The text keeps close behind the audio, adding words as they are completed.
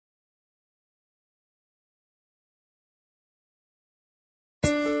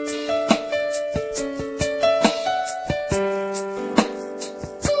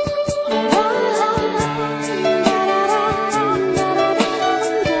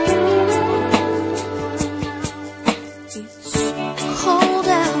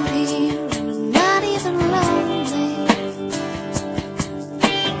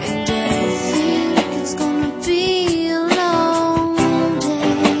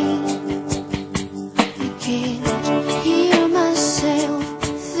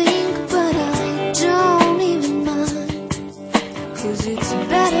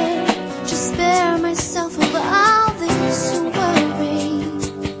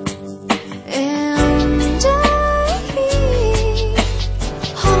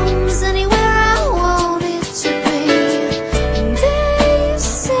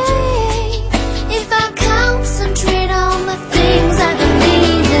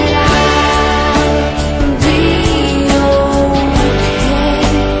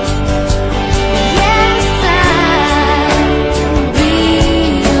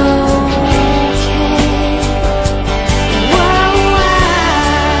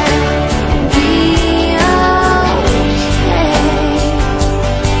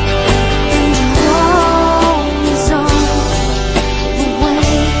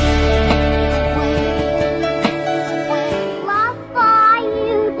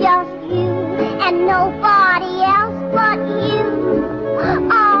and nobody else but you.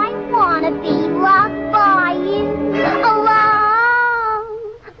 I want to be loved by you alone.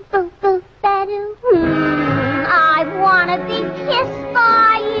 Boo, boo, ba-doo. I want to be kissed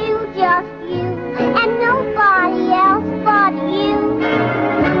by you, just you, and nobody else but you.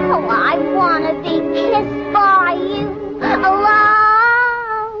 Oh, I want to be kissed by you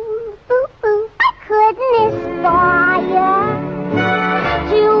alone. Boo, boo. I couldn't aspire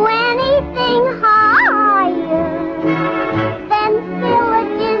to anything higher than feel a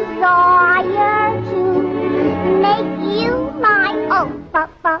desire to make you my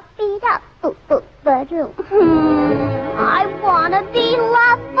beat-up, boo-boo-ba-doo. I want to be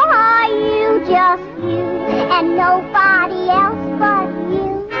loved by you, just you, and nobody else but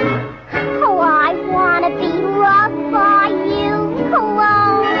you. Oh, I want to be loved by you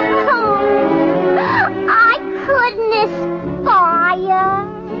alone. I couldn't aspire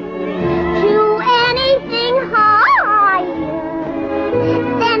to anything higher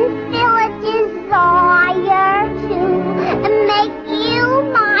than feel a desire to make you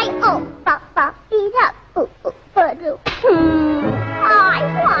my beat-up, boo-boo-ba-doo. I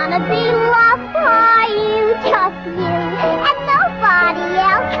want to be loved by you, just you, and nobody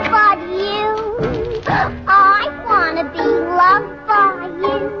else but you. I want to be loved by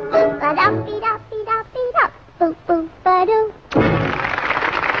you. Ba-dum-beat-up, boo-boo-ba-doo.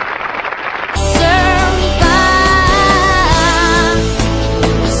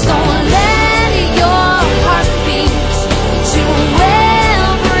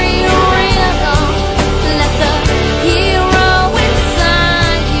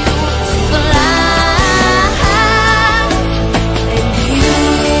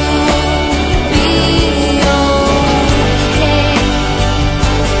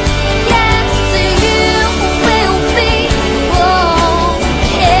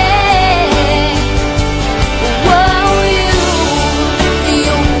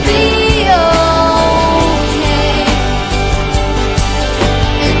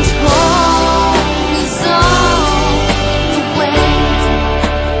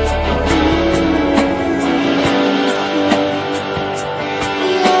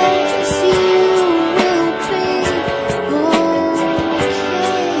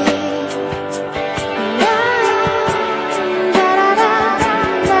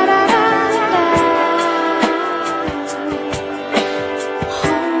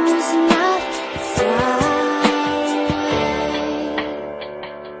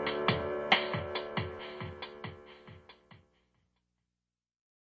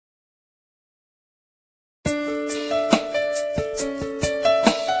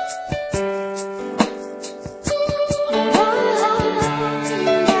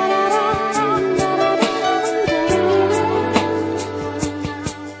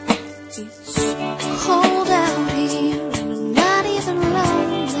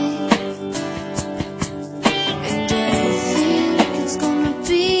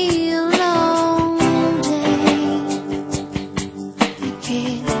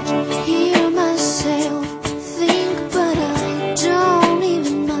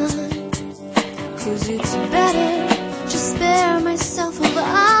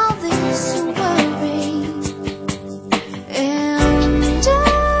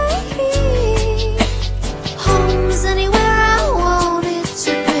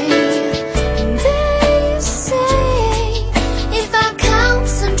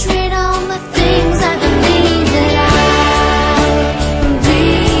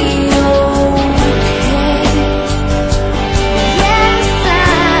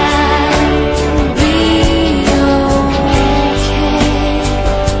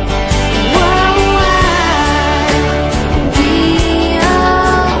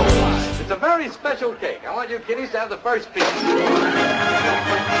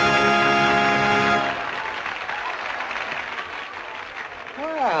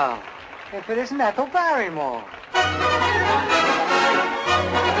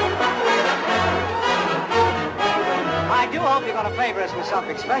 I do hope you're going to favor us with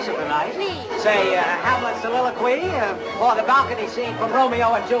something special tonight. Please. Say, Hamlet's soliloquy or the balcony scene from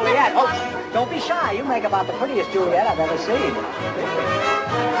Romeo and Juliet. Oh, don't be shy. You make about the prettiest Juliet I've ever seen.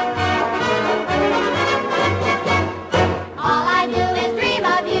 All I do is dream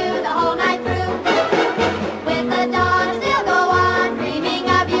of you the whole night through. With the dawn, I still go on dreaming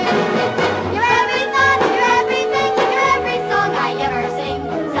of you. You're every thought, you're everything, you're every song I ever sing.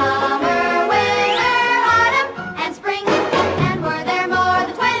 Summer, winter, autumn, and spring. And were there more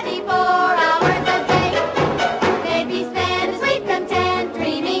than 24 hours a day, they'd be spent in sweet content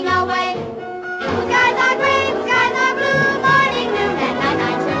dreaming away. Skies are gray, skies are blue, morning, noon, and night.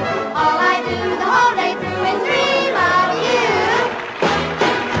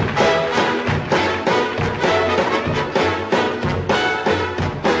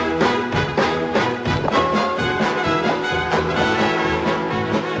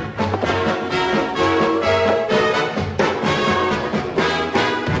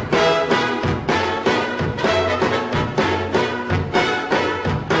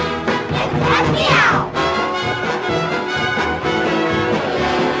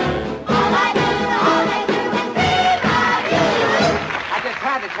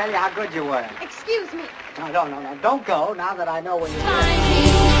 tell you how good you were. Excuse me. No, don't go now that I know where you're going.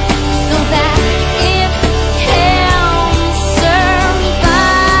 So that it can survive.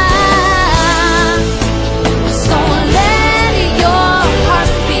 So let your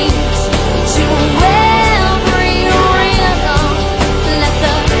heart beat to every rhythm. Let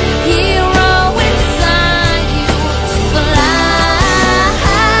the hero inside you fly,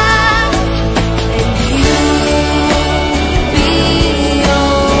 and you'll be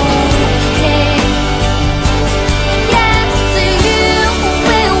okay. Yes, you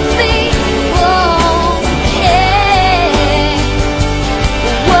will be okay.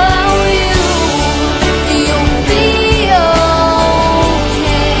 Whoa, you'll be okay.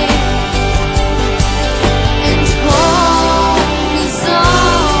 And home is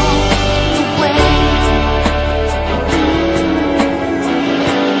on the way.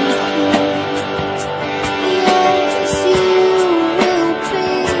 Yes, you will be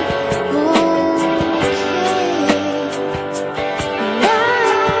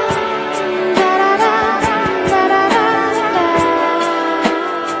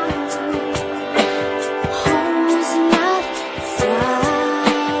Home is not far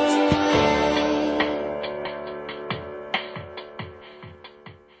away.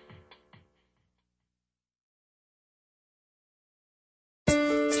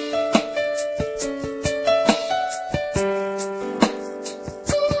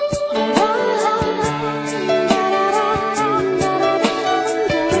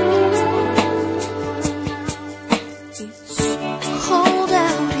 It's cold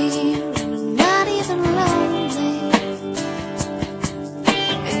out here and I'm not even lonely,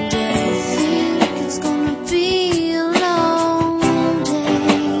 and I think it's gonna be a long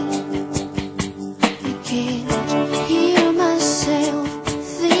day. I can't hear myself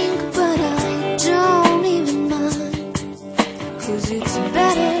think, but I don't even mind, 'cause it's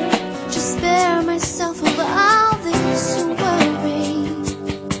better to spare myself of all this. So